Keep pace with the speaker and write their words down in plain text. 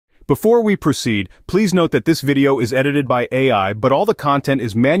Before we proceed, please note that this video is edited by AI, but all the content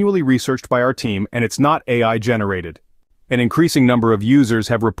is manually researched by our team and it's not AI generated. An increasing number of users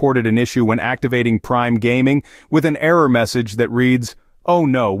have reported an issue when activating Prime Gaming with an error message that reads, "Oh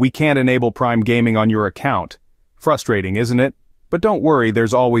no, we can't enable Prime Gaming on your account." Frustrating, isn't it? But don't worry,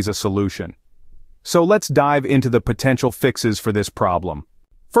 there's always a solution. So let's dive into the potential fixes for this problem.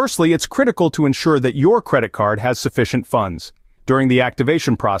 Firstly, it's critical to ensure that your credit card has sufficient funds. During the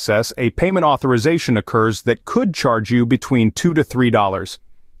activation process, a payment authorization occurs that could charge you between $2 to $3.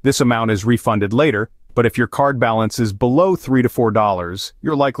 This amount is refunded later, but if your card balance is below $3 to $4,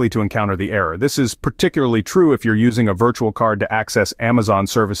 you're likely to encounter the error. This is particularly true if you're using a virtual card to access Amazon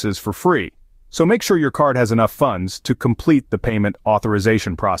services for free. So make sure your card has enough funds to complete the payment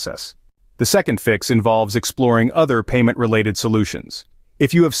authorization process. The second fix involves exploring other payment-related solutions.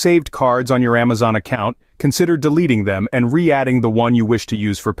 If you have saved cards on your Amazon account, consider deleting them and re-adding the one you wish to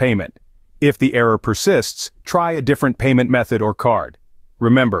use for payment. If the error persists, try a different payment method or card.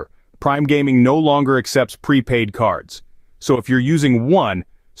 Remember, Prime Gaming no longer accepts prepaid cards, so if you're using one,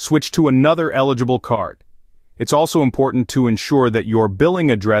 switch to another eligible card. It's also important to ensure that your billing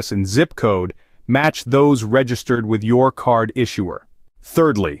address and zip code match those registered with your card issuer.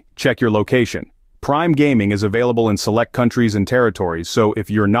 Thirdly, check your location. Prime Gaming is available in select countries and territories, so if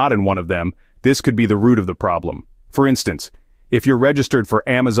you're not in one of them, this could be the root of the problem. For instance, if you're registered for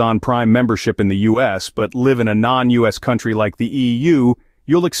Amazon Prime membership in the US but live in a non-US country like the EU,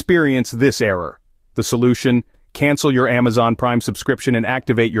 you'll experience this error. The solution: cancel your Amazon Prime subscription and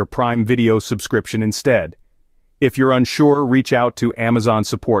activate your Prime Video subscription instead. If you're unsure, reach out to Amazon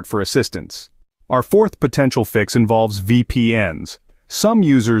support for assistance. Our fourth potential fix involves VPNs. Some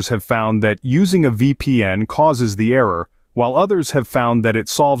users have found that using a VPN causes the error, while others have found that it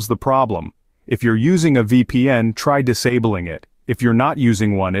solves the problem. If you're using a VPN, try disabling it. If you're not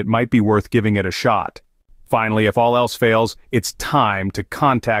using one, it might be worth giving it a shot. Finally, if all else fails, it's time to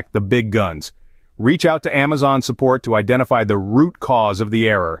contact the big guns. Reach out to Amazon support to identify the root cause of the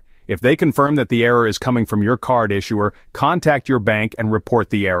error. If they confirm that the error is coming from your card issuer, contact your bank and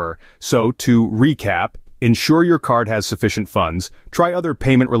report the error. So, to recap, ensure your card has sufficient funds, try other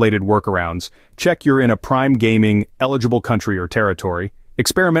payment-related workarounds, check you're in a Prime Gaming eligible country or territory,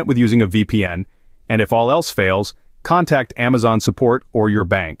 experiment with using a VPN, and if all else fails, contact Amazon support or your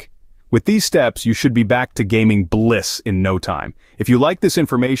bank. With these steps, you should be back to gaming bliss in no time. If you like this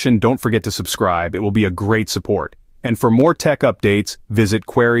information, don't forget to subscribe. It will be a great support. And for more tech updates, visit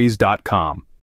queries.com.